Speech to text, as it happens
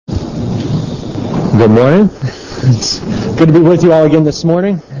Good morning. It's good to be with you all again this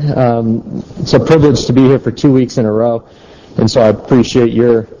morning. It's a privilege to be here for 2 weeks in a row, and so I appreciate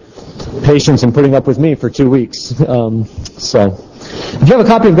your patience in putting up with me for 2 weeks. If you have a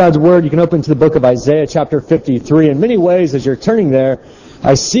copy of God's Word, you can open to the book of Isaiah chapter 53. In many ways, as you're turning there,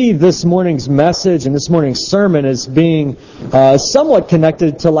 I see this morning's message and this morning's sermon as being somewhat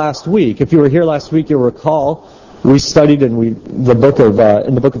connected to last week. If you were here last week, you'll recall we studied in the book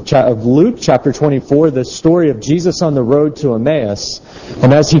of Luke, chapter 24, the story of Jesus on the road to Emmaus.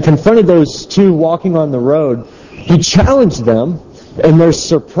 And as he confronted those two walking on the road, he challenged them, and they're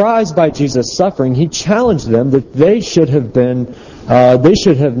surprised by Jesus' suffering. He challenged them that they should have been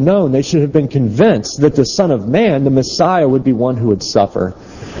convinced that the Son of Man, the Messiah, would be one who would suffer.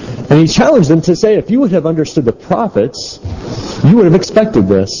 And he challenged them to say, if you would have understood the prophets, you would have expected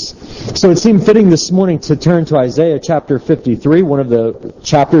this. So it seemed fitting this morning to turn to Isaiah chapter 53, one of the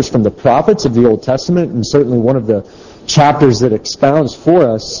chapters from the prophets of the Old Testament, and certainly one of the chapters that expounds for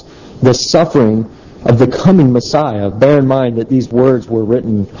us the suffering of the coming Messiah. Bear in mind that these words were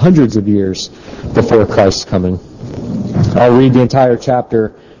written hundreds of years before Christ's coming. I'll read the entire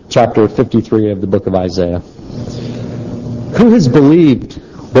chapter 53 of the book of Isaiah. Who has believed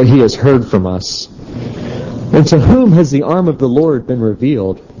what he has heard from us? And to whom has the arm of the Lord been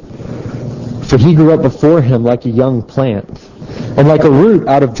revealed? For he grew up before him like a young plant, and like a root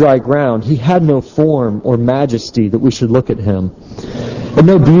out of dry ground. He had no form or majesty that we should look at him, and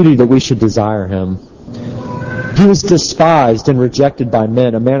no beauty that we should desire him. He was despised and rejected by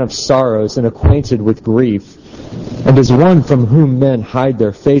men, a man of sorrows and acquainted with grief. And as one from whom men hide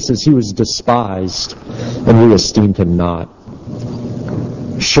their faces, he was despised, and we esteemed him not.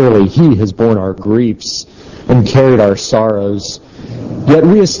 Surely he has borne our griefs and carried our sorrows. Yet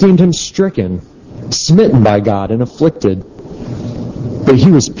we esteemed him stricken, smitten by God, and afflicted. But he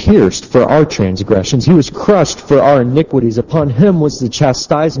was pierced for our transgressions. He was crushed for our iniquities. Upon him was the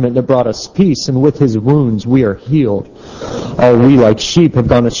chastisement that brought us peace, and with his wounds we are healed. All we like sheep have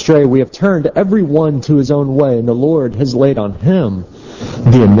gone astray. We have turned every one to his own way, and the Lord has laid on him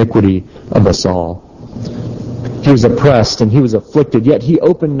the iniquity of us all. He was oppressed and he was afflicted, yet he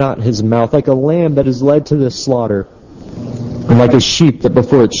opened not his mouth. Like a lamb that is led to the slaughter, and like a sheep that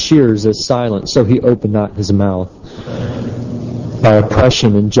before its shears is silent, so he opened not his mouth. By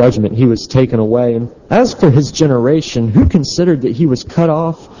oppression and judgment he was taken away. And as for his generation, who considered that he was cut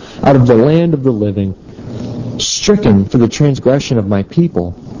off out of the land of the living, stricken for the transgression of my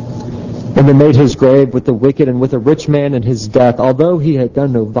people? And they made his grave with the wicked and with a rich man in his death, although he had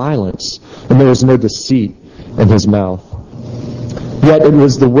done no violence, and there was no deceit in his mouth. Yet it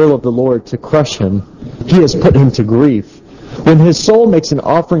was the will of the Lord to crush him. He has put him to grief. When his soul makes an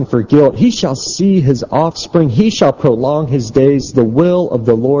offering for guilt, he shall see his offspring. He shall prolong his days. The will of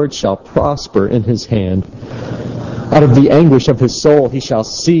the Lord shall prosper in his hand. Out of the anguish of his soul he shall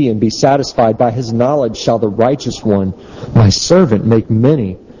see and be satisfied. By his knowledge shall the righteous one, my servant, make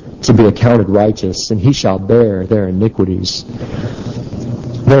many to be accounted righteous, and he shall bear their iniquities.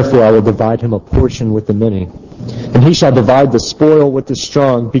 Therefore I will divide him a portion with the many, and he shall divide the spoil with the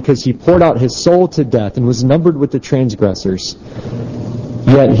strong, because he poured out his soul to death and was numbered with the transgressors.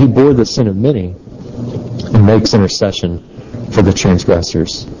 Yet he bore the sin of many and makes intercession for the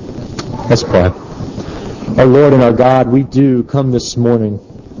transgressors. Let's pray. Our Lord and our God, we do come this morning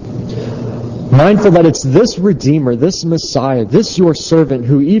mindful that it's this Redeemer, this Messiah, this your servant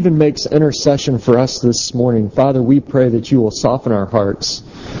who even makes intercession for us this morning. Father, we pray that you will soften our hearts.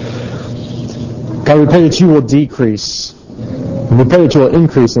 God, we pray that you will decrease. And we pray that you will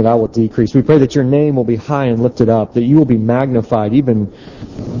increase and I will decrease. We pray that your name will be high and lifted up, that you will be magnified even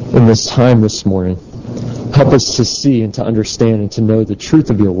in this time this morning. Help us to see and to understand and to know the truth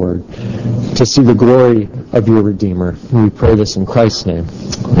of your word, to see the glory of your Redeemer. And we pray this in Christ's name.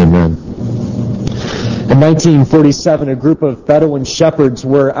 Amen. In 1947, a group of Bedouin shepherds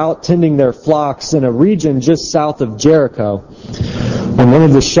were out tending their flocks in a region just south of Jericho, when one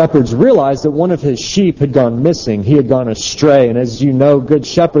of the shepherds realized that one of his sheep had gone missing. He had gone astray. And as you know, good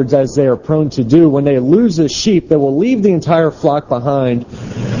shepherds, as they are prone to do, when they lose a sheep, they will leave the entire flock behind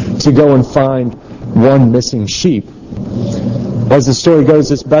to go and find one missing sheep. As the story goes,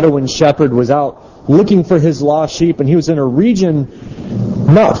 this Bedouin shepherd was out looking for his lost sheep, and he was in a region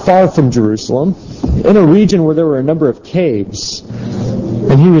not far from Jerusalem, in a region where there were a number of caves.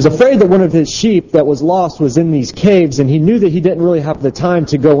 And he was afraid that one of his sheep that was lost was in these caves, and he knew that he didn't really have the time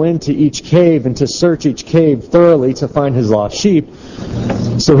to go into each cave and to search each cave thoroughly to find his lost sheep.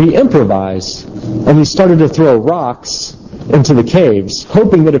 So he improvised, and he started to throw rocks into the caves,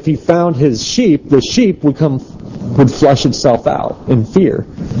 hoping that if he found his sheep, the sheep would flush itself out in fear.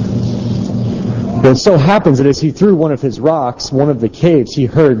 Well, it so happens that as he threw one of his rocks, one of the caves, he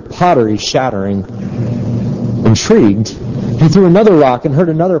heard pottery shattering. Intrigued, he threw another rock and heard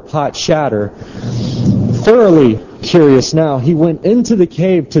another pot shatter. Thoroughly curious now, he went into the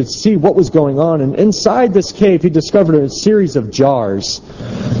cave to see what was going on, and inside this cave he discovered a series of jars.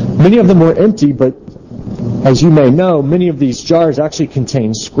 Many of them were empty, but as you may know, many of these jars actually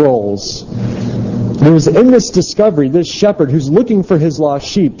contain scrolls. And it was in this discovery, this shepherd who's looking for his lost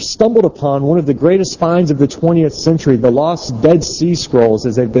sheep stumbled upon one of the greatest finds of the 20th century, the lost Dead Sea Scrolls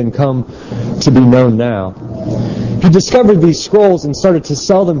as they've come to be known now. He discovered these scrolls and started to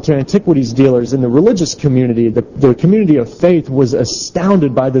sell them to antiquities dealers, and the religious community, the community of faith, was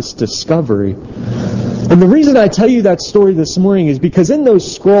astounded by this discovery. And the reason I tell you that story this morning is because in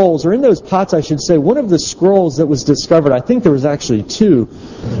those scrolls, or in those pots I should say, one of the scrolls that was discovered, I think there was actually two,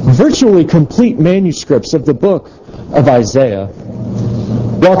 virtually complete manuscripts of the book of Isaiah.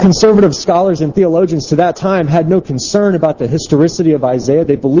 While conservative scholars and theologians to that time had no concern about the historicity of Isaiah,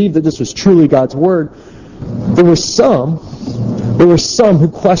 they believed that this was truly God's Word, there were some who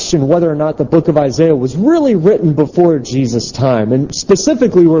questioned whether or not the book of Isaiah was really written before Jesus' time, and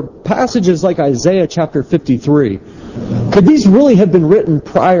specifically were passages like Isaiah chapter 53. Could these really have been written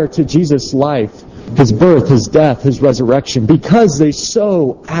prior to Jesus' life, his birth, his death, his resurrection, because they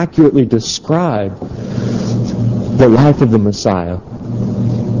so accurately describe the life of the Messiah?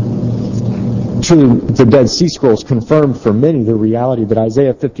 Truly, the Dead Sea Scrolls confirmed for many the reality that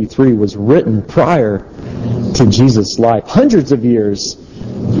Isaiah 53 was written prior to Jesus' life, hundreds of years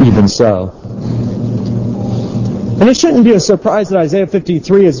even so. And it shouldn't be a surprise that Isaiah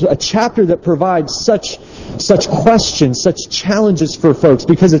 53 is a chapter that provides such questions, such challenges for folks,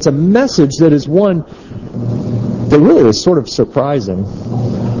 because it's a message that is one that really is sort of surprising.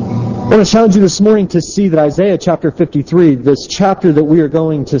 I want to challenge you this morning to see that Isaiah chapter 53, this chapter that we are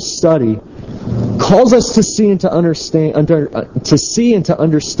going to study, calls us to see and to understand that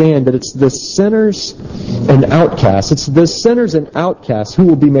it's the sinners and outcasts. It's the sinners and outcasts who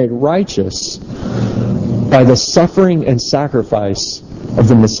will be made righteous by the suffering and sacrifice of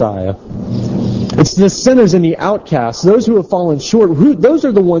the Messiah. It's the sinners and the outcasts, those who have fallen short, those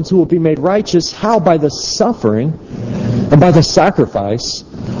are the ones who will be made righteous. How? By the suffering and by the sacrifice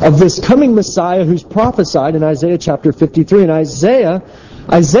of this coming Messiah who's prophesied in Isaiah chapter 53. And Isaiah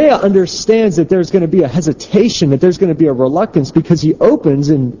understands that there's going to be a hesitation, that there's going to be a reluctance, because he opens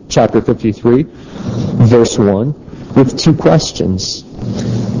in chapter 53, verse 1, with two questions.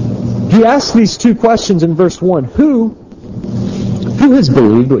 He asks these two questions in verse 1. Who has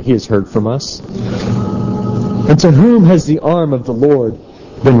believed what he has heard from us? And to whom has the arm of the Lord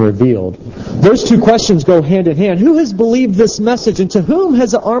been revealed? Those two questions go hand in hand. Who has believed this message, and to whom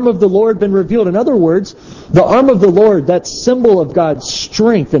has the arm of the Lord been revealed? In other words, the arm of the Lord, that symbol of God's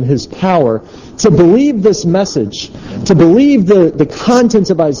strength and His power. To believe this message, to believe the contents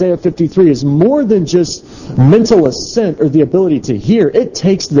of Isaiah 53 is more than just mental assent or the ability to hear. It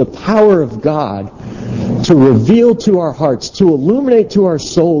takes the power of God to reveal to our hearts, to illuminate to our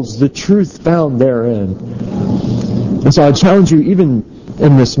souls the truth found therein. And so I challenge you, even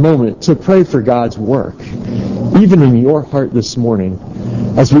in this moment, to pray for God's work, even in your heart this morning,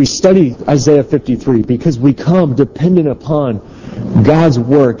 as we study Isaiah 53, because we come dependent upon God's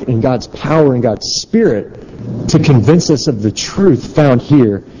work and God's power and God's Spirit to convince us of the truth found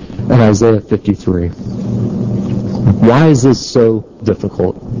here in Isaiah 53. Why is this so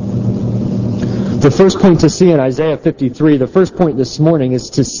difficult? The first point to see in Isaiah 53, the first point this morning, is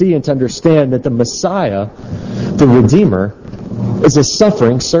to see and to understand that the Messiah, the Redeemer, is a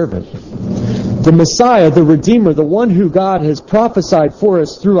suffering servant. The Messiah, the Redeemer, the one who God has prophesied for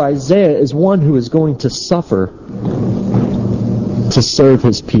us through Isaiah, is one who is going to suffer to serve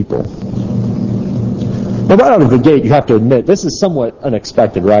His people. Now, right out of the gate, you have to admit, this is somewhat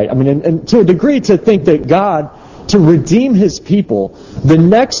unexpected, right? I mean, and to a degree, to think that God, to redeem His people, the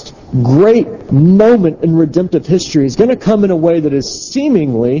next great moment in redemptive history is going to come in a way that is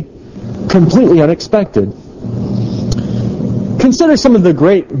seemingly completely unexpected. Consider some of the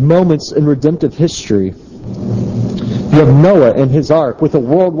great moments in redemptive history. You have Noah and his ark with a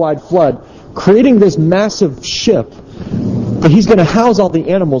worldwide flood, creating this massive ship that he's going to house all the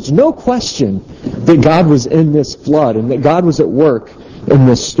animals. No question that God was in this flood and that God was at work in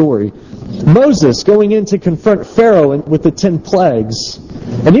this story. Moses going in to confront Pharaoh with the 10 plagues.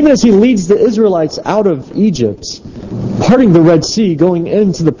 And even as he leads the Israelites out of Egypt, parting the Red Sea, going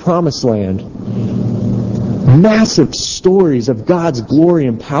into the Promised Land. Massive stories of God's glory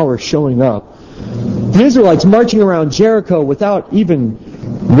and power showing up. The Israelites marching around Jericho without even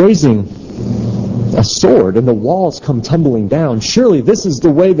raising a sword and the walls come tumbling down. Surely this is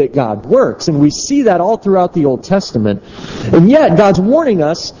the way that God works. And we see that all throughout the Old Testament. And yet God's warning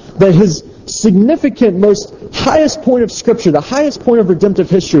us that his significant, most highest point of Scripture, the highest point of redemptive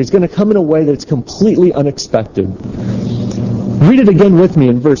history, is going to come in a way that's completely unexpected. Read it again with me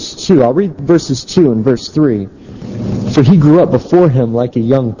in verse 2. I'll read verses 2 and verse 3. For he grew up before him like a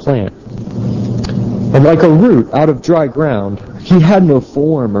young plant, and like a root out of dry ground. He had no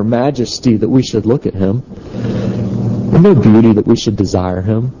form or majesty that we should look at him, and no beauty that we should desire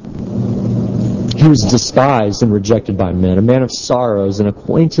him. He was despised and rejected by men, a man of sorrows and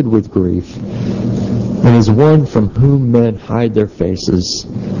acquainted with grief, and as one from whom men hide their faces.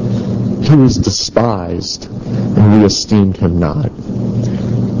 He was despised, and we esteemed him not.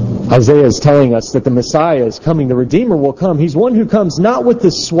 Isaiah is telling us that the Messiah is coming. The Redeemer will come. He's one who comes not with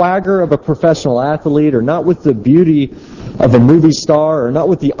the swagger of a professional athlete, or not with the beauty of a movie star, or not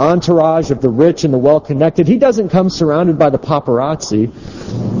with the entourage of the rich and the well-connected. He doesn't come surrounded by the paparazzi.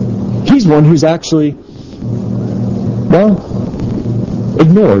 He's one who's actually,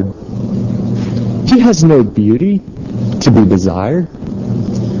 ignored. He has no beauty to be desired.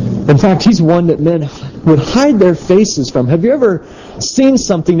 In fact, he's one that men would hide their faces from. Have you ever seen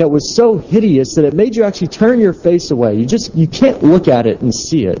something that was so hideous that it made you actually turn your face away? You can't look at it and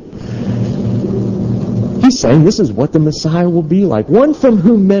see it. He's saying this is what the Messiah will be like. One from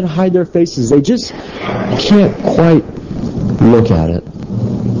whom men hide their faces. They just can't quite look at it.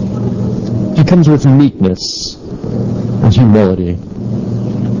 He comes with meekness and humility.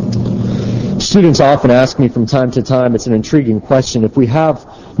 Students often ask me from time to time, it's an intriguing question, if we have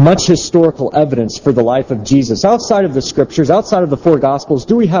much historical evidence for the life of Jesus. Outside of the Scriptures, outside of the four Gospels,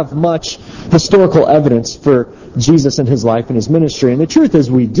 do we have much historical evidence for Jesus and his life and his ministry? And the truth is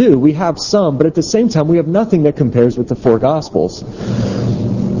we do. We have some, but at the same time we have nothing that compares with the four Gospels.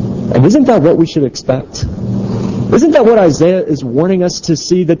 And isn't that what we should expect? Isn't that what Isaiah is warning us to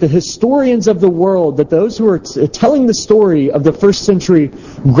see? That the historians of the world, that those who are telling the story of the first century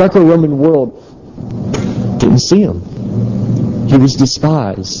Greco-Roman world didn't see him. He was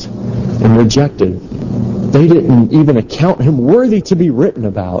despised and rejected. They didn't even account him worthy to be written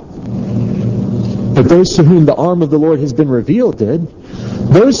about. But those to whom the arm of the Lord has been revealed did.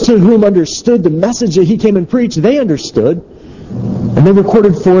 Those to whom understood the message that he came and preached, they understood. And they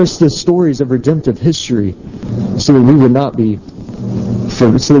recorded for us the stories of redemptive history so that we would not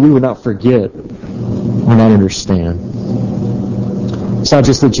forget or not understand. It's not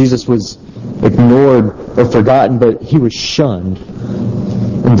just that Jesus was ignored or forgotten, but he was shunned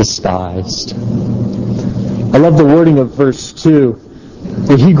and despised. I love the wording of verse 2,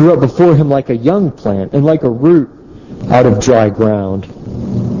 that he grew up before him like a young plant and like a root out of dry ground.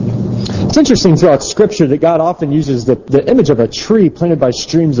 It's interesting throughout Scripture that God often uses the image of a tree planted by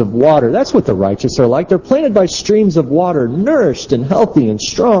streams of water. That's what the righteous are like. They're planted by streams of water, nourished and healthy and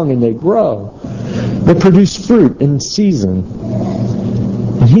strong, and they grow. They produce fruit in season.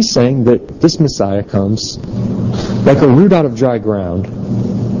 And he's saying that this Messiah comes like a root out of dry ground.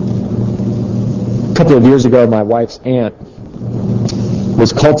 A couple of years ago, my wife's aunt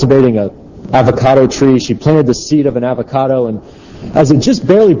was cultivating an avocado tree. She planted the seed of an avocado, and as it just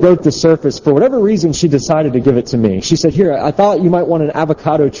barely broke the surface, for whatever reason, she decided to give it to me. She said, here, I thought you might want an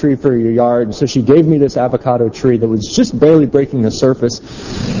avocado tree for your yard. And so she gave me this avocado tree that was just barely breaking the surface.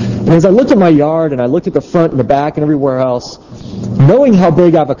 And as I looked at my yard and I looked at the front and the back and everywhere else, knowing how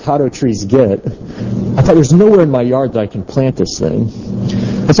big avocado trees get, I thought there's nowhere in my yard that I can plant this thing.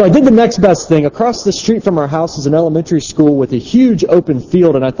 And so I did the next best thing. Across the street from our house is an elementary school with a huge open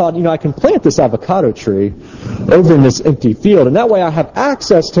field, and I thought, I can plant this avocado tree over in this empty field, and that way I have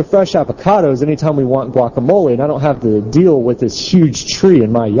access to fresh avocados anytime we want guacamole, and I don't have to deal with this huge tree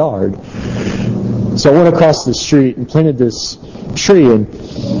in my yard. So I went across the street and planted this tree, and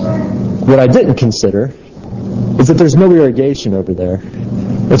what I didn't consider is that there's no irrigation over there.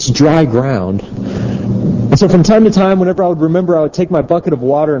 It's dry ground. And so from time to time, whenever I would remember, I would take my bucket of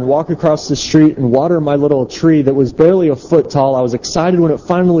water and walk across the street and water my little tree that was barely a foot tall. I was excited when it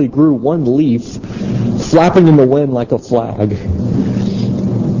finally grew one leaf, flapping in the wind like a flag.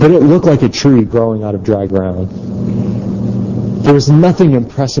 But it looked like a tree growing out of dry ground. There was nothing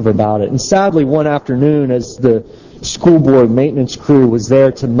impressive about it. And sadly, one afternoon, as the school board maintenance crew was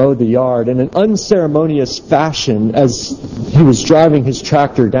there to mow the yard, in an unceremonious fashion, as he was driving his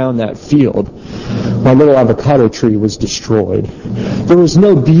tractor down that field, my little avocado tree was destroyed. There was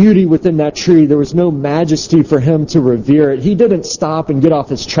no beauty within that tree. There was no majesty for him to revere it. He didn't stop and get off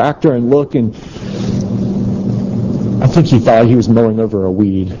his tractor and look, and I think he thought he was mowing over a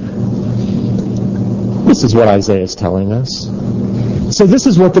weed. This is what Isaiah is telling us. So this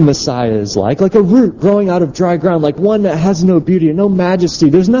is what the Messiah is like a root growing out of dry ground, like one that has no beauty and no majesty.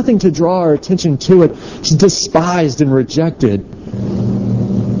 There's nothing to draw our attention to it. It's despised and rejected.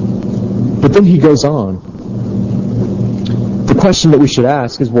 But then he goes on. The question that we should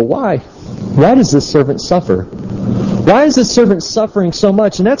ask is, well, why? Why does this servant suffer? Why is this servant suffering so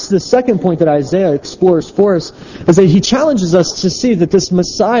much? And that's the second point that Isaiah explores for us, is that he challenges us to see that this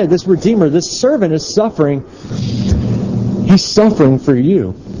Messiah, this Redeemer, this servant is suffering. He's suffering for you.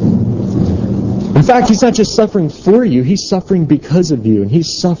 In fact, he's not just suffering for you, he's suffering because of you, and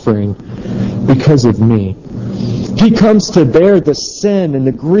he's suffering because of me. He comes to bear the sin and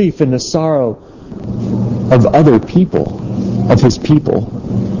the grief and the sorrow of other people, of his people.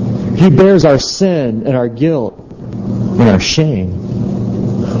 He bears our sin and our guilt and our shame.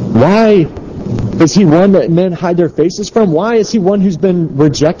 Why is he one that men hide their faces from? Why is he one who's been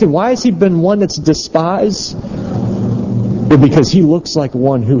rejected? Why has he been one that's despised? Well, because he looks like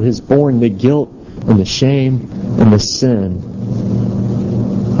one who has borne the guilt and the shame and the sin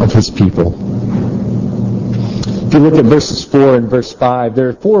of his people. If you look at verses 4 and verse 5, there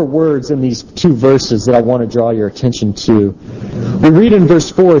are 4 words in these 2 verses that I want to draw your attention to. We read in verse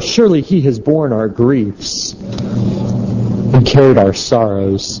 4, surely he has borne our griefs and carried our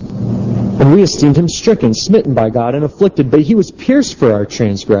sorrows. And we esteemed him stricken, smitten by God, and afflicted. But he was pierced for our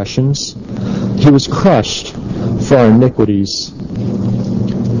transgressions. He was crushed for our iniquities. I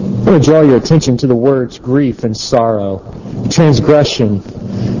want to draw your attention to the words grief and sorrow, transgression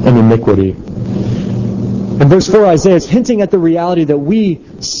and iniquity. In verse 4, Isaiah is hinting at the reality that we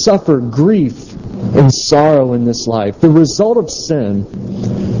suffer grief and sorrow in this life. The result of sin.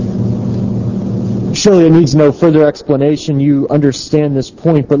 Surely it needs no further explanation. You understand this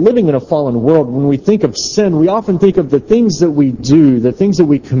point. But living in a fallen world, when we think of sin, we often think of the things that we do, the things that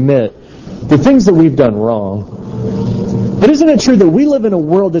we commit, the things that we've done wrong. But isn't it true that we live in a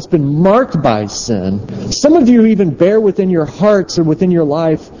world that's been marked by sin? Some of you even bear within your hearts or within your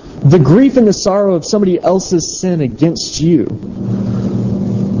life the grief and the sorrow of somebody else's sin against you.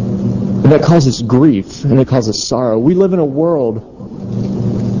 And that causes grief and it causes sorrow. We live in a world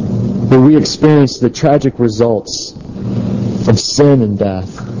where we experience the tragic results of sin and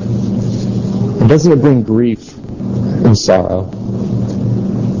death. And doesn't it bring grief and sorrow?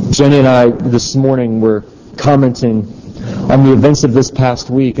 Jenny and I this morning were commenting on the events of this past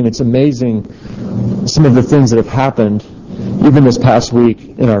week, and it's amazing some of the things that have happened even this past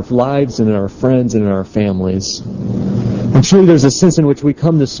week in our lives and in our friends and in our families. And truly there's a sense in which we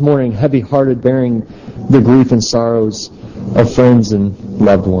come this morning heavy-hearted, bearing the grief and sorrows of friends and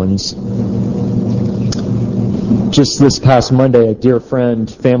loved ones. Just this past Monday, a dear friend,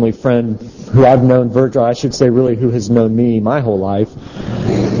 family friend, who I've known, Virgil, I should say really who has known me my whole life,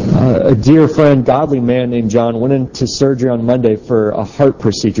 a dear friend, godly man named John, went into surgery on Monday for a heart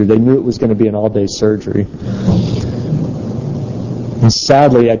procedure. They knew it was going to be an all-day surgery. And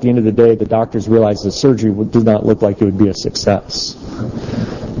sadly, at the end of the day, the doctors realized the surgery did not look like it would be a success.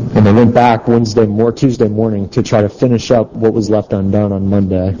 And they went back Tuesday morning to try to finish up what was left undone on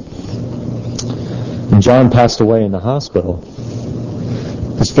Monday. And John passed away in the hospital.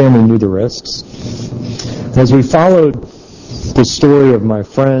 His family knew the risks. As we followed the story of my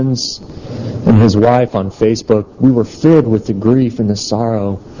friends and his wife on Facebook, we were filled with the grief and the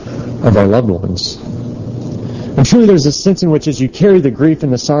sorrow of our loved ones. And truly there's a sense in which as you carry the grief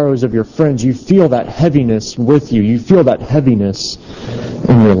and the sorrows of your friends, you feel that heaviness with you. You feel that heaviness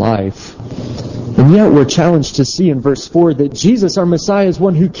in your life. And yet we're challenged to see in verse 4 that Jesus, our Messiah, is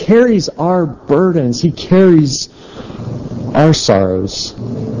one who carries our burdens. He carries our sorrows.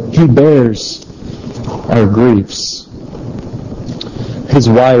 He bears our griefs. His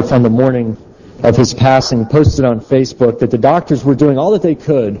wife, on the morning of his passing, posted on Facebook that the doctors were doing all that they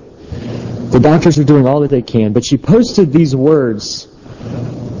could. The doctors are doing all that they can, but she posted these words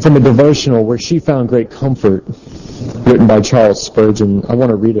from a devotional where she found great comfort, written by Charles Spurgeon. I want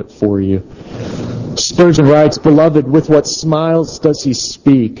to read it for you. Spurgeon writes, "Beloved, with what smiles does he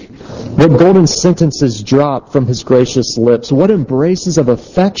speak? What golden sentences drop from his gracious lips? What embraces of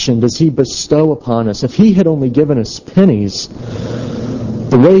affection does he bestow upon us? If he had only given us pennies,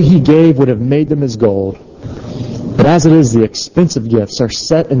 the way he gave would have made them as gold. But as it is, the expensive gifts are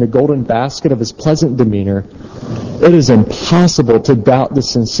set in the golden basket of his pleasant demeanor. It is impossible to doubt the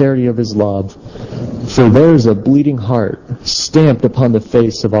sincerity of his love, for there is a bleeding heart stamped upon the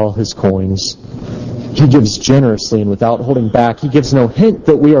face of all his coins. He gives generously and without holding back. He gives no hint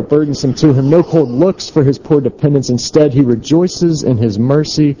that we are burdensome to him, no cold looks for his poor dependents. Instead, he rejoices in his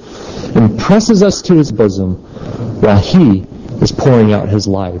mercy and presses us to his bosom while he is pouring out his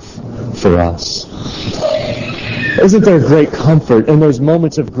life for us." Isn't there great comfort in those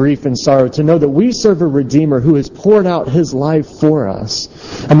moments of grief and sorrow to know that we serve a Redeemer who has poured out His life for us,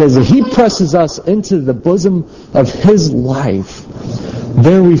 and as He presses us into the bosom of His life,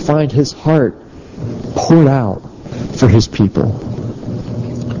 there we find His heart poured out for His people.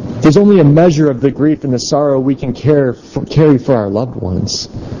 There's only a measure of the grief and the sorrow we can carry for our loved ones.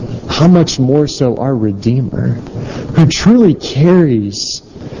 How much more so our Redeemer, who truly carries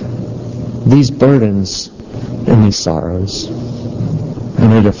these burdens and these sorrows.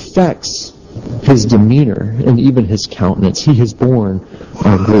 And it affects His demeanor and even His countenance. He has borne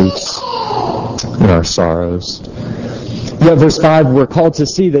our griefs and our sorrows. Yet, verse 5, we're called to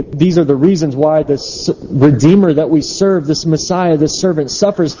see that these are the reasons why this Redeemer that we serve, this Messiah, this servant,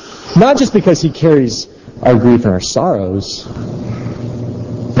 suffers, not just because He carries our grief and our sorrows,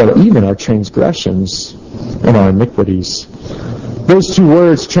 but even our transgressions and our iniquities. Those two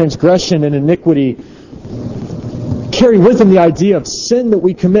words, transgression and iniquity, carry with them the idea of sin that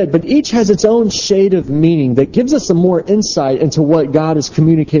we commit, but each has its own shade of meaning that gives us some more insight into what God is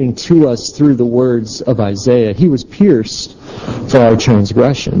communicating to us through the words of Isaiah. He was pierced for our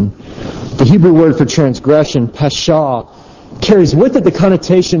transgression. The Hebrew word for transgression, pesha, carries with it the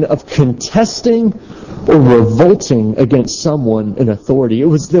connotation of contesting or revolting against someone in authority. It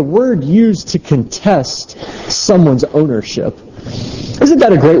was the word used to contest someone's ownership. Isn't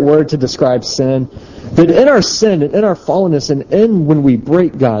that a great word to describe sin? That in our sin and in our fallenness and in when we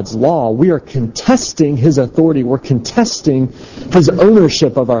break God's law, we are contesting His authority. We're contesting His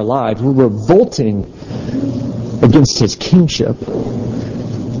ownership of our lives. We're revolting against His kingship.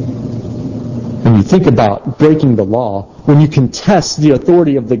 When you think about breaking the law, when you contest the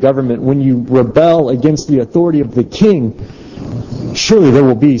authority of the government, when you rebel against the authority of the king, surely there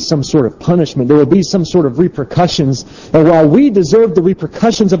will be some sort of punishment. There will be some sort of repercussions. And while we deserve the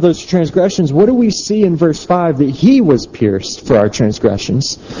repercussions of those transgressions, what do we see in verse 5? That He was pierced for our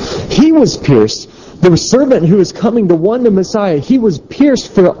transgressions. He was pierced. The servant who is coming, the one, the Messiah, He was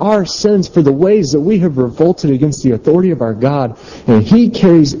pierced for our sins, for the ways that we have revolted against the authority of our God. And He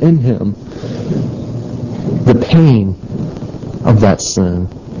carries in Him the pain of that sin.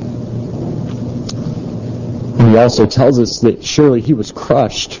 And He also tells us that surely He was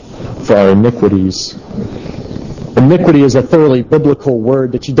crushed for our iniquities. Iniquity is a thoroughly biblical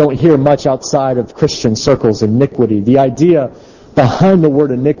word that you don't hear much outside of Christian circles. Iniquity. The idea behind the word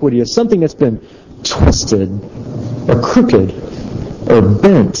iniquity is something that's been twisted or crooked or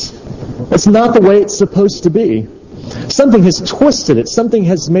bent. That's not the way it's supposed to be. Something has twisted it. Something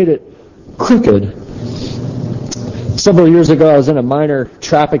has made it crooked. Several years ago, I was in a minor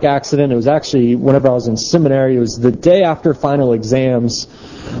traffic accident. It was actually whenever I was in seminary. It was the day after final exams.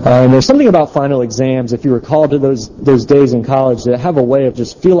 And there's something about final exams, if you recall to those days in college, that have a way of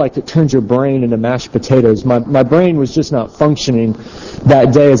just feel like it turns your brain into mashed potatoes. My brain was just not functioning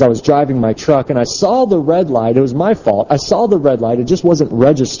that day as I was driving my truck, and I saw the red light. It was my fault. I saw the red light. It just wasn't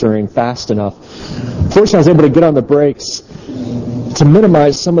registering fast enough. Fortunately, I was able to get on the brakes to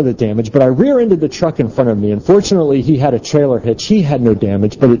minimize some of the damage, but I rear-ended the truck in front of me. Unfortunately, he had a trailer hitch. He had no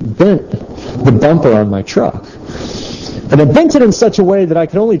damage, but it bent the bumper on my truck. And it bent it in such a way that I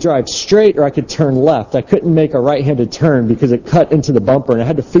could only drive straight or I could turn left. I couldn't make a right-handed turn because it cut into the bumper, and I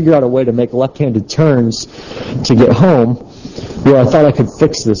had to figure out a way to make left-handed turns to get home where I thought I could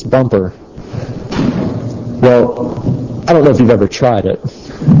fix this bumper. Well, I don't know if you've ever tried it.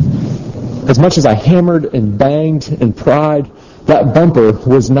 As much as I hammered and banged and pried, that bumper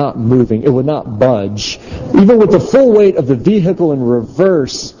was not moving. It would not budge. Even with the full weight of the vehicle in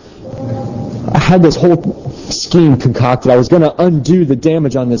reverse, I had this whole scheme concocted. I was going to undo the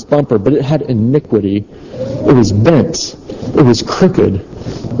damage on this bumper, but it had iniquity. It was bent. It was crooked.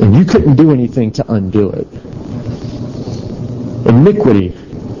 And you couldn't do anything to undo it. Iniquity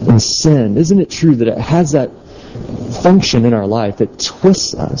and sin. Isn't it true that it has that function in our life? It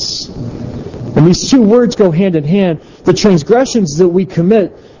twists us. And these two words go hand in hand. The transgressions that we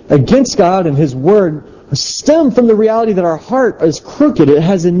commit against God and His Word stem from the reality that our heart is crooked. It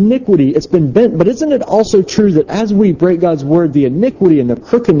has iniquity. It's been bent. But isn't it also true that as we break God's Word, the iniquity and the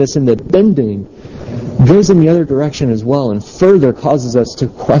crookedness and the bending goes in the other direction as well and further causes us to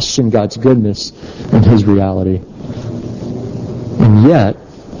question God's goodness and His reality? And yet,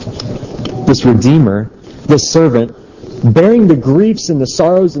 this Redeemer, this servant, bearing the griefs and the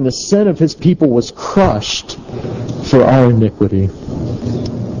sorrows and the sin of His people, was crushed for our iniquity.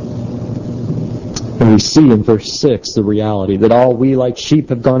 And we see in verse 6 the reality that all we like sheep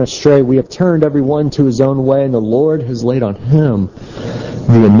have gone astray. We have turned every one to his own way, and the Lord has laid on Him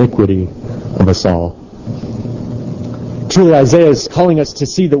the iniquity of us all. Truly, Isaiah is calling us to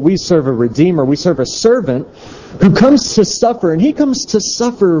see that we serve a Redeemer. We serve a servant who comes to suffer, and he comes to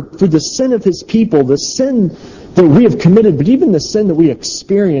suffer for the sin of his people, the sin that we have committed, but even the sin that we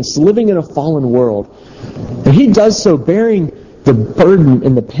experience living in a fallen world. And he does so bearing the burden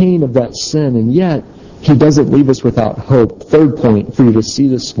and the pain of that sin, and yet he doesn't leave us without hope. Third point for you to see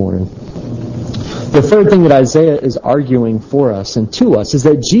this morning. The third thing that Isaiah is arguing for us and to us is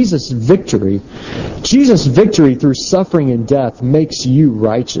that Jesus' victory through suffering and death makes you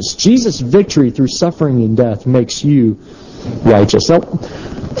righteous. Jesus' victory through suffering and death makes you righteous. Now,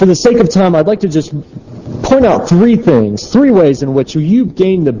 for the sake of time, I'd like to just point out three ways in which you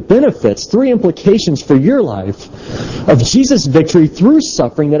gain the benefits, three implications for your life of Jesus' victory through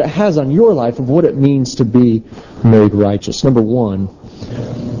suffering that it has on your life of what it means to be made righteous. Number one,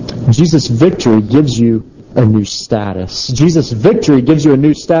 Jesus' victory gives you a new status. Jesus' victory gives you a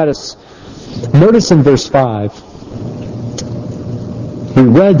new status. Notice in verse 5, we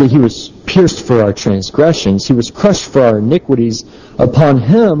read that he was pierced for our transgressions. He was crushed for our iniquities. Upon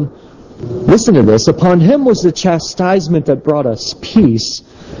him, listen to this, upon him was the chastisement that brought us peace,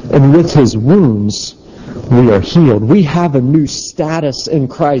 and with his wounds we are healed. We have a new status in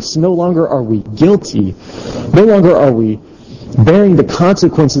Christ. No longer are we guilty. No longer are we bearing the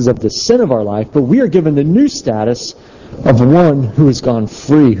consequences of the sin of our life, but we are given the new status of one who has gone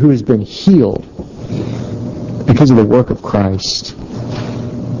free, who has been healed because of the work of Christ.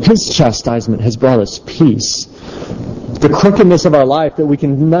 His chastisement has brought us peace. The crookedness of our life that we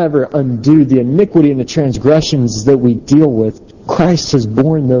can never undo, the iniquity and the transgressions that we deal with, Christ has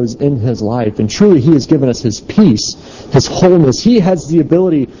borne those in his life, and truly he has given us his peace, his wholeness. He has the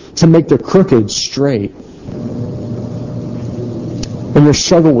ability to make the crooked straight. In your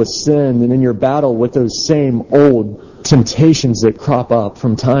struggle with sin and in your battle with those same old temptations that crop up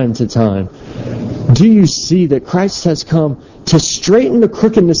from time to time, do you see that Christ has come to straighten the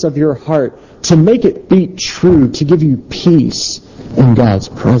crookedness of your heart, to make it beat true, to give you peace in God's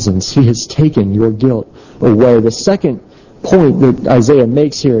presence? He has taken your guilt away. The second point that Isaiah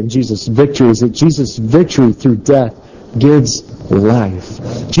makes here in Jesus' victory is that Jesus' victory through death gives life.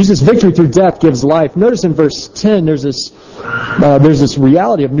 Jesus' victory through death gives life. Notice in verse 10, there's this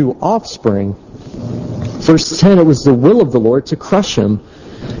reality of new offspring. Verse 10, it was the will of the Lord to crush him.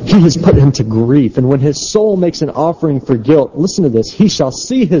 He has put him to grief. And when his soul makes an offering for guilt, listen to this, he shall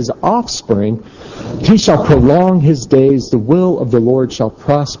see his offspring. He shall prolong his days. The will of the Lord shall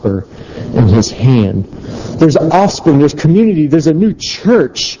prosper in his hand. There's offspring, there's community, there's a new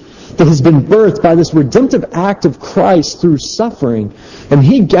church that has been birthed by this redemptive act of Christ through suffering. And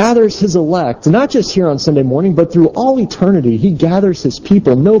he gathers his elect, not just here on Sunday morning, but through all eternity. He gathers his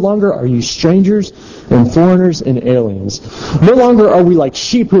people. No longer are you strangers and foreigners and aliens. No longer are we like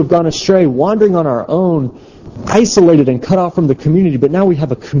sheep who have gone astray, wandering on our own, isolated and cut off from the community. But now we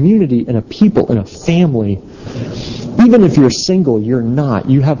have a community and a people and a family. Even if you're single, you're not.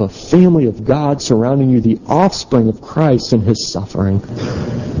 You have a family of God surrounding you, the offspring of Christ and his suffering.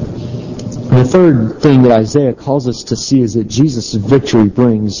 And the third thing that Isaiah calls us to see is that Jesus' victory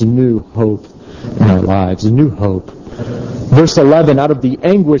brings new hope in our lives, a new hope. Verse 11, out of the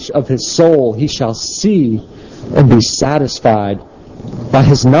anguish of his soul he shall see and be satisfied. By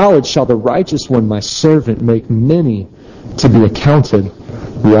his knowledge shall the righteous one, my servant, make many to be accounted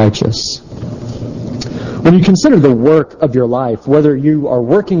righteous. When you consider the work of your life, whether you are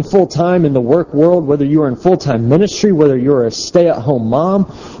working full-time in the work world, whether you are in full-time ministry, whether you're a stay-at-home mom,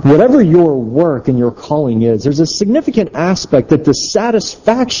 whatever your work and your calling is, there's a significant aspect that the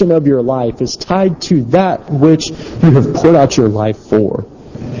satisfaction of your life is tied to that which you have put out your life for.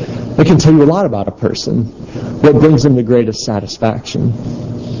 It can tell you a lot about a person, what brings them the greatest satisfaction.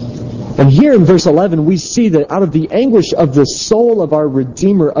 And here in verse 11, we see that out of the anguish of the soul of our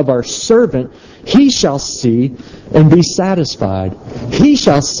Redeemer, of our servant, he shall see and be satisfied. He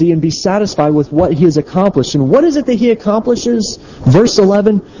shall see and be satisfied with what he has accomplished. And what is it that he accomplishes? Verse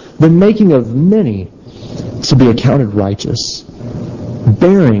 11, the making of many to be accounted righteous,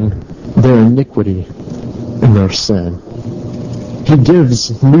 bearing their iniquity and their sin. He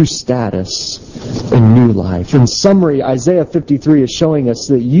gives new status and new life. In summary, Isaiah 53 is showing us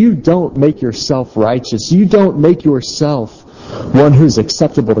that you don't make yourself righteous. You don't make yourself one who's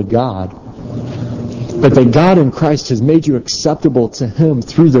acceptable to God. But that God in Christ has made you acceptable to him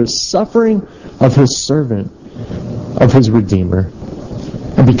through the suffering of his servant, of his Redeemer.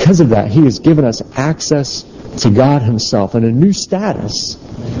 And because of that, he has given us access to God himself and a new status,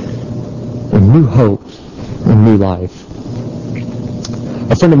 a new hope, a new life.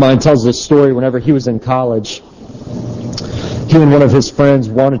 A friend of mine tells this story whenever he was in college. he and one of his friends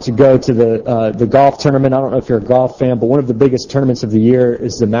wanted to go to the golf tournament. I don't know if you're a golf fan, but one of the biggest tournaments of the year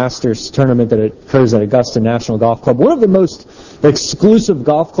is the Masters tournament that occurs at Augusta National Golf Club. One of the most exclusive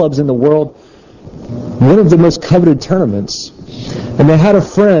golf clubs in the world, one of the most coveted tournaments. And they had a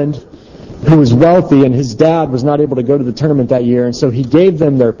friend who was wealthy, and his dad was not able to go to the tournament that year, and so he gave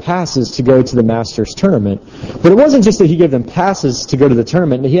them their passes to go to the Masters tournament. But it wasn't just that he gave them passes to go to the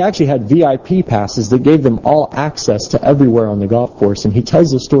tournament. He actually had VIP passes that gave them all access to everywhere on the golf course, and he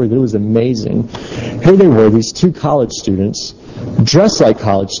tells the story that it was amazing. Here they were, these two college students, dressed like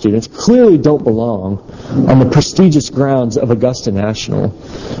college students, clearly don't belong on the prestigious grounds of Augusta National,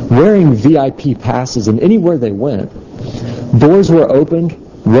 wearing VIP passes, and anywhere they went, doors were opened,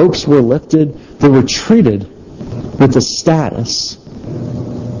 ropes were lifted. They were treated with the status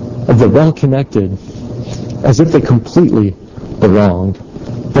of the well-connected, as if they completely belonged.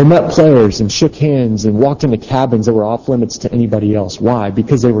 They met players and shook hands and walked into cabins that were off limits to anybody else. Why?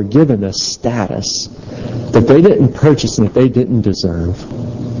 Because they were given a status that they didn't purchase and that they didn't deserve.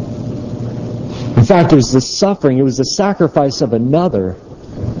 In fact, it was the suffering, it was the sacrifice of another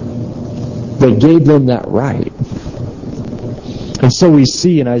that gave them that right. And so we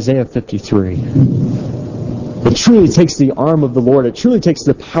see in Isaiah 53, it truly takes the arm of the Lord, it truly takes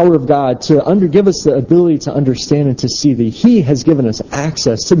the power of God to give us the ability to understand and to see that He has given us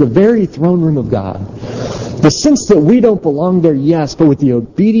access to the very throne room of God. The sense that we don't belong there, yes, but with the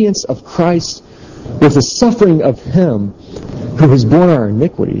obedience of Christ, with the suffering of Him who has borne our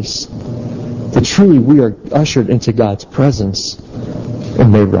iniquities, that truly we are ushered into God's presence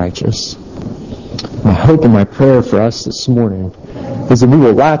and made righteous. My hope and my prayer for us this morning is that we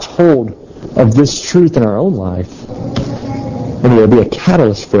will latch hold of this truth in our own life, and it will be a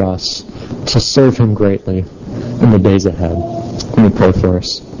catalyst for us to serve Him greatly in the days ahead. Let me pray for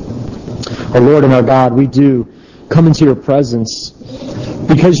us. Our Lord and our God, we do come into Your presence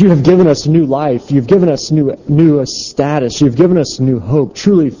because You have given us new life. You've given us new status. You've given us new hope.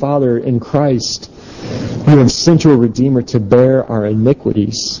 Truly, Father, in Christ, You have sent Your Redeemer to bear our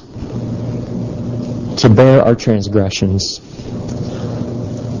iniquities, to bear our transgressions.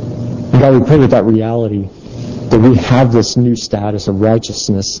 And God, we pray that reality, that we have this new status of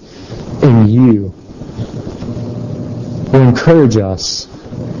righteousness in You, will encourage us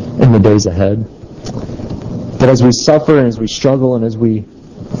in the days ahead. That as we suffer and as we struggle and as we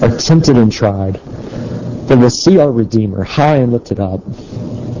are tempted and tried, that we'll see our Redeemer high and lifted up.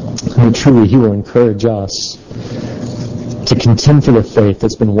 And that truly He will encourage us to contend for the faith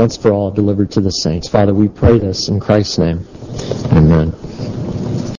that's been once for all delivered to the saints. Father, we pray this in Christ's name. Amen.